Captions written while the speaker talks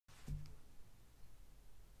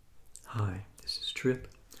Hi, this is Trip.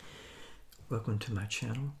 Welcome to my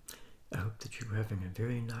channel. I hope that you're having a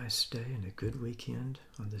very nice day and a good weekend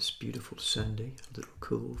on this beautiful Sunday. A little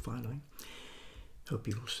cool finally. Hope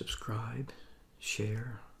you will subscribe,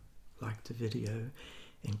 share, like the video,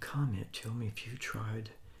 and comment. Tell me if you tried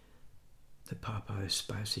the Popeye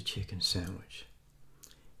spicy chicken sandwich.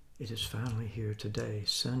 It is finally here today,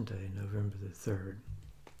 Sunday, November the 3rd.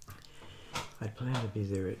 I plan to be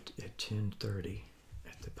there at 10:30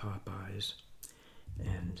 at the Popeyes,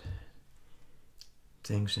 and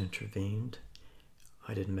things intervened.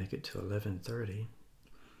 I didn't make it till 11:30,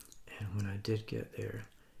 and when I did get there,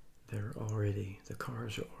 the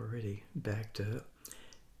cars are already backed up,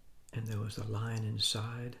 and there was a line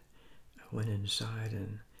inside. I went inside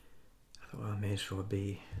and I thought, well, I may as well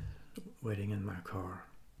be waiting in my car.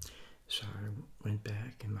 So I went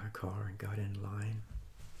back in my car and got in line,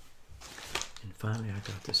 and finally I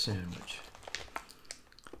got the sandwich.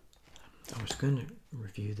 I was going to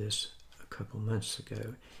review this a couple months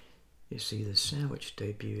ago. You see, the sandwich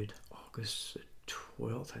debuted August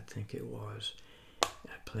 12th, I think it was.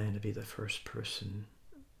 I planned to be the first person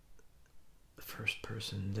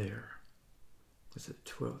there. Was it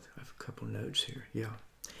the 12th? I have a couple notes here. Yeah.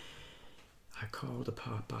 I called the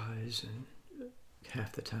Popeyes, and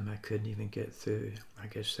half the time I couldn't even get through. I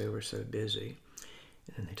guess they were so busy.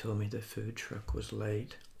 And then they told me the food truck was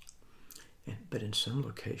late. But in some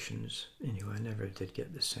locations, anyway, I never did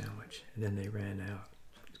get the sandwich. And then they ran out.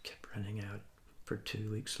 It kept running out for 2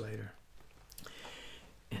 weeks later.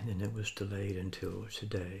 And then it was delayed until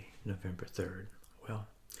today, November 3rd. Well,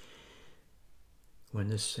 when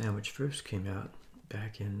this sandwich first came out,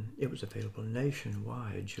 it was available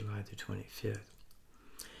nationwide, July the 25th.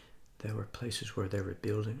 There were places where there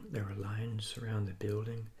were lines around the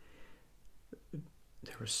building.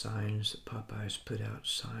 There were signs that Popeyes put out,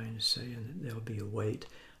 signs saying that there'll be a wait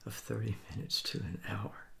of 30 minutes to an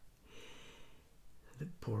hour. The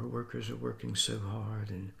poor workers are working so hard,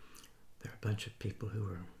 and there are a bunch of people who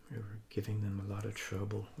were giving them a lot of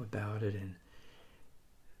trouble about it. And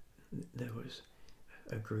there was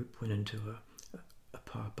a group went into a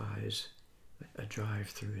Popeyes, a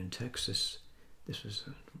drive-through in Texas. This was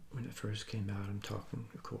when it first came out. I'm talking,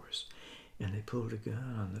 of course, and they pulled a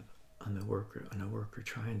gun on a worker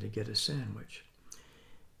trying to get a sandwich.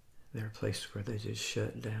 There are places where they just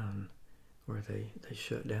shut down, where they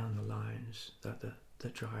shut down the lines, the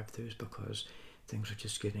drive-thrus, because things were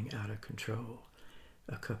just getting out of control.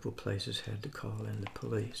 A couple places had to call in the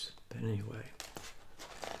police. But anyway,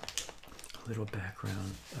 a little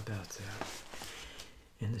background about that.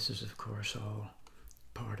 And this is, of course, all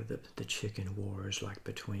part of the chicken wars, like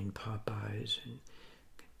between Popeyes and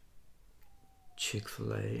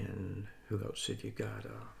Chick-fil-A, and who else have you got?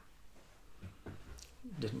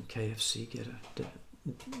 Didn't KFC get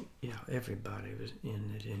yeah, everybody was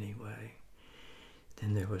in it anyway.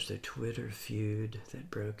 Then there was the Twitter feud that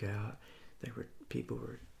broke out. People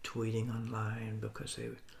were tweeting online because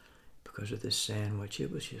of this sandwich.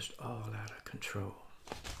 It was just all out of control.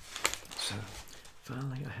 So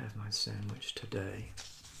finally, I have my sandwich today.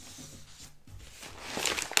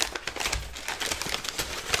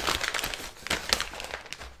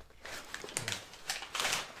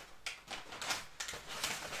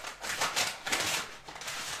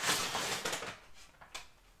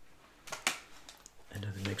 I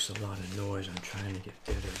know that makes a lot of noise. I'm trying to get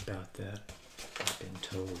better about that. I've been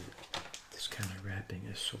told this kind of wrapping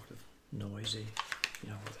is sort of noisy,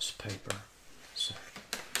 with this paper. So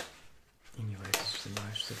anyway, this is a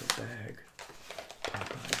nice little bag,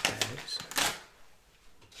 Popeye bag. So,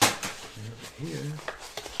 and over here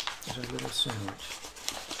is our little sandwich.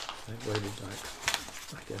 I waited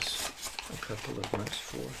I guess, a couple of months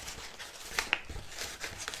for.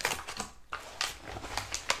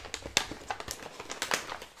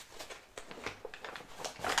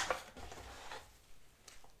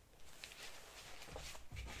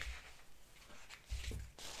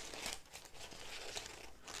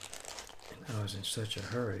 I was in such a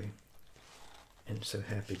hurry and so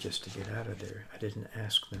happy just to get out of there. I didn't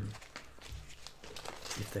ask them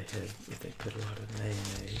if they put a lot of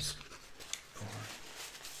mayonnaise or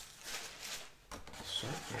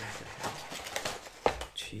salt. They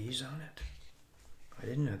had cheese on it. I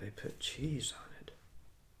didn't know they put cheese on it.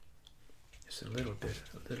 Just a little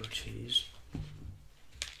cheese.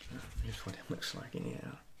 Here's what it looks like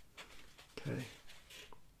anyhow. Okay.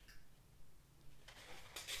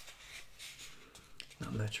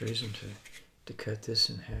 Not much reason to cut this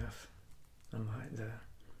in half. I might,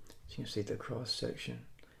 you can see the cross section.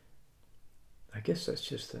 I guess that's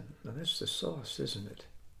just that's the sauce, isn't it?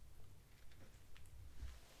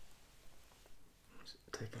 Let's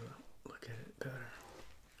take a get it better.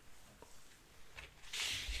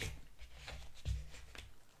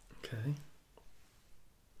 Okay.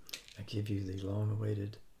 I give you the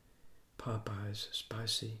long-awaited Popeyes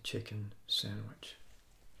spicy chicken sandwich.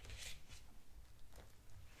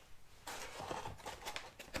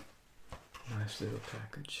 Nice little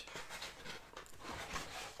package.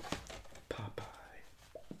 Popeye.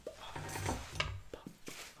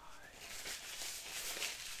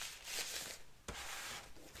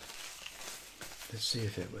 Let's see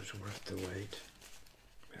if it was worth the wait.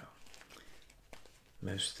 Well,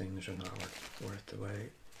 most things are not worth the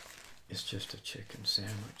wait. It's just a chicken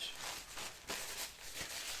sandwich.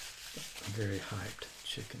 A very hyped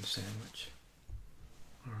chicken sandwich.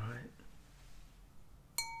 All right.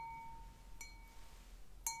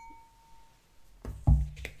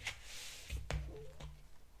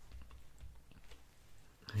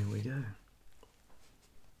 Here we go.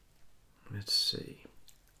 Let's see.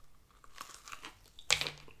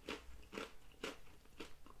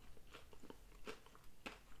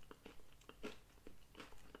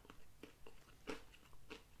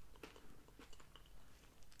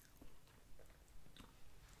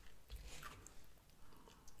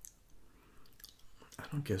 I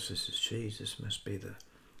don't guess this is cheese. This must be the,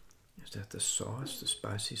 is that the sauce, the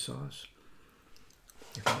spicy sauce?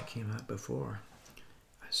 I think it came out before.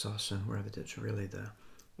 I saw somewhere that it's really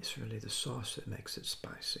the sauce that makes it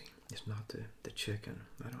spicy. It's not the chicken.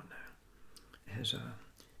 I don't know. It has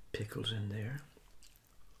pickles in there.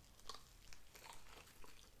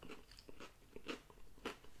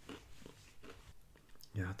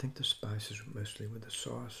 Yeah, I think the spice is mostly with the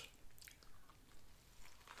sauce.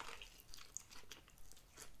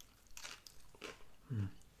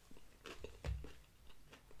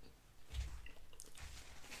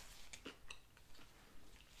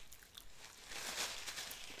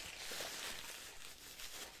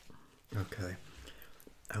 Okay,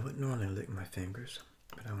 I wouldn't normally lick my fingers,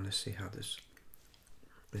 but I want to see how this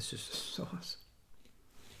is the sauce.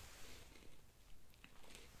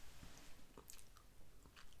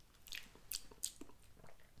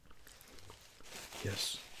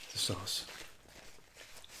 Yes, the sauce.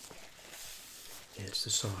 It's the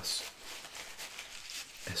sauce.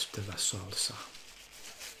 Es de la salsa.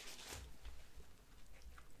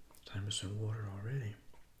 Time for some water already.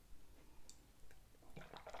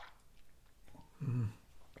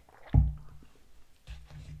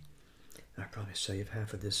 I'll probably save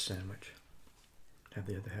half of this sandwich. Have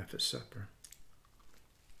the other half at supper.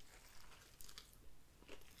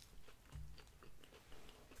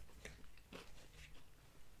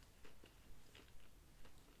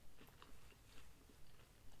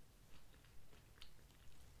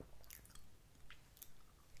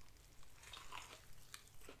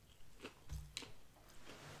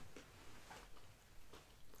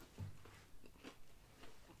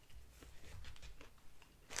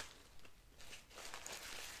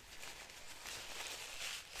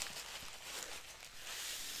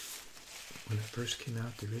 When it first came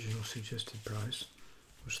out, the original suggested price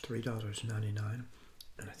was $3.99,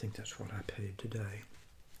 and I think that's what I paid today.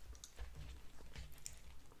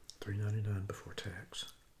 $3.99 before tax.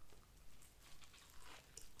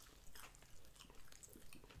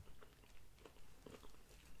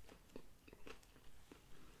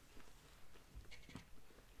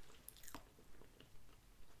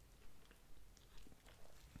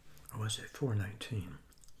 Or was it $4.19?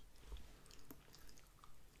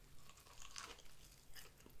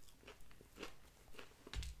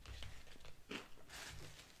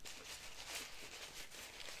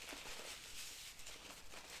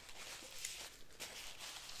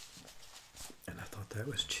 That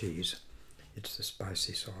was cheese. It's the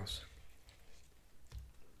spicy sauce.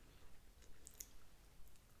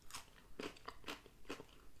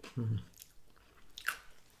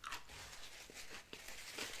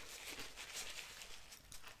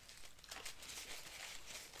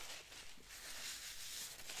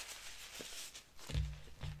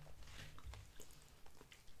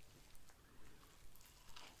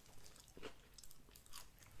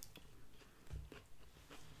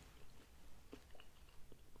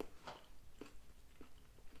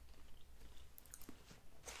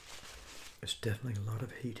 There's definitely a lot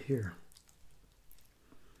of heat here.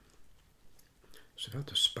 It's about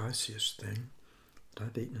the spiciest thing that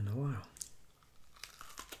I've eaten in a while.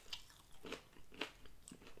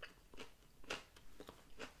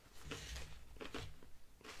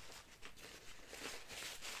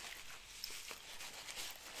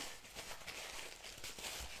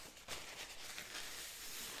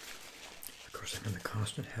 Of course, I'm in the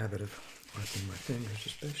constant habit of wiping my fingers,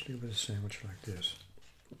 especially with a sandwich like this.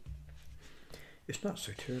 It's not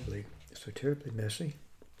so terribly so terribly messy.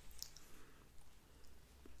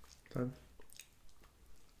 So,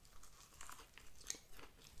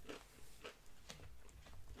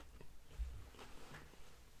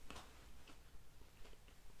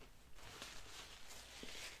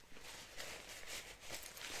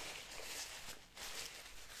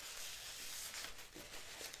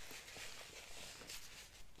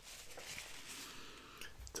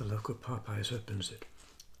 the local Popeyes opens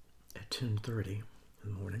at 10:30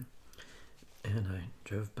 in the morning, and I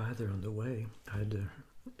drove by there on the way. I had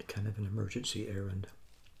kind of an emergency errand,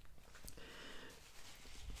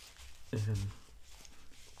 and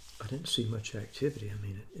I didn't see much activity. I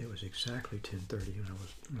mean, it was exactly 10:30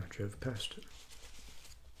 when I drove past it.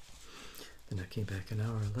 And I came back an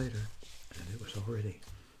hour later, and it was already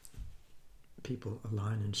people a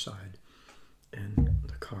line inside, and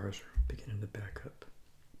the cars are beginning to back up.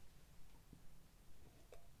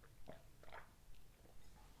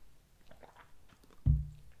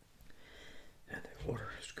 And the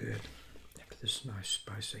water is good. This is nice,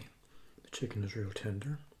 spicy. The chicken is real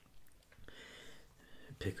tender.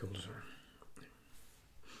 Pickles are,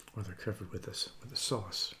 well, they're covered with a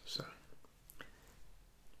sauce, so,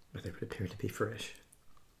 but they would appear to be fresh.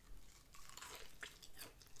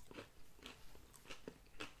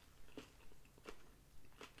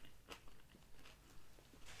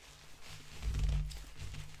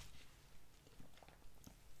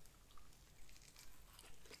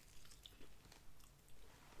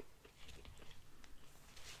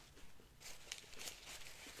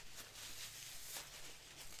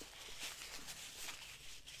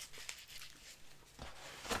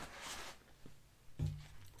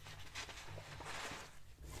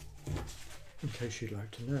 In case you'd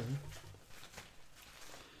like to know,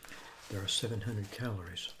 there are 700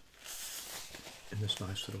 calories in this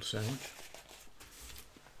nice little sandwich.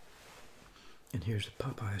 And here's the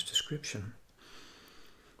Popeye's description.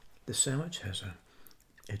 The sandwich has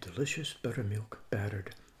a delicious buttermilk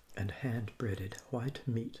battered and hand-breaded white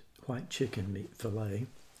chicken meat fillet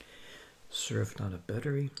served on a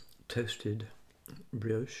buttery toasted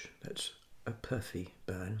brioche, that's a puffy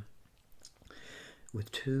bun, with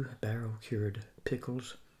 2 barrel-cured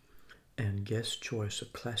pickles and guest choice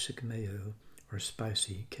of classic mayo or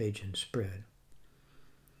spicy Cajun spread.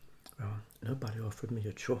 Well, nobody offered me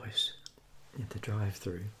a choice at the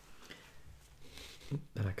drive-thru,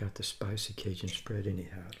 but I got the spicy Cajun spread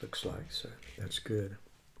anyhow, it looks like, so that's good.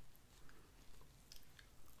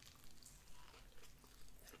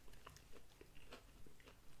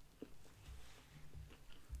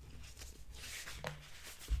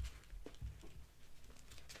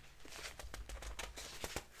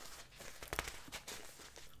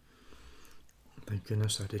 Thank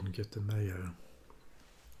goodness I didn't get the mayo.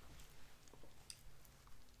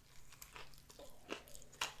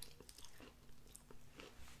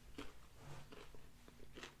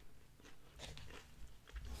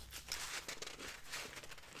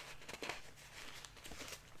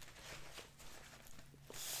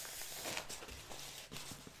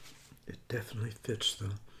 It definitely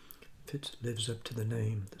lives up to the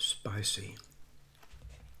name, the spicy.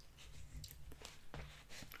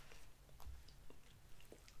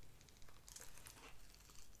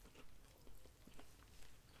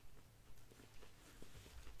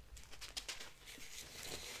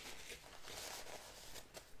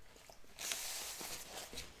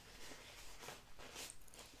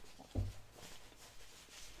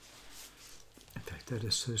 That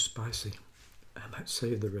is so spicy, I might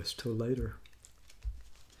save the rest till later.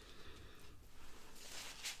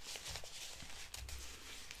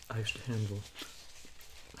 I used to handle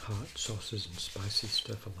hot sauces and spicy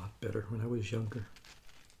stuff a lot better when I was younger.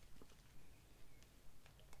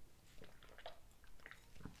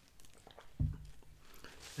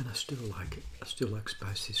 And I still like it. I still like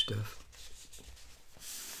spicy stuff.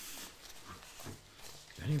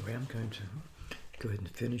 Anyway, I'm going to go ahead and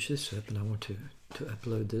finish this up, and I want to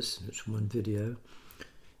upload this. It's one video,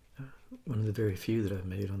 one of the very few that I've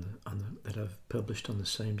made that I've published on the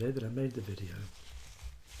same day that I made the video.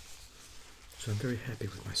 So I'm very happy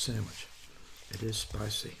with my sandwich. It is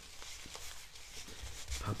spicy.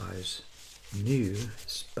 Popeye's new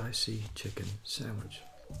spicy chicken sandwich.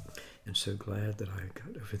 And so glad that I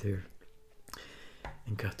got over there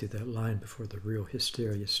and got through that line before the real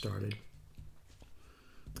hysteria started.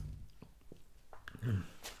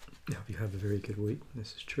 I hope you have a very good week.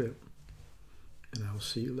 This is Trip, and I will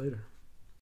see you later.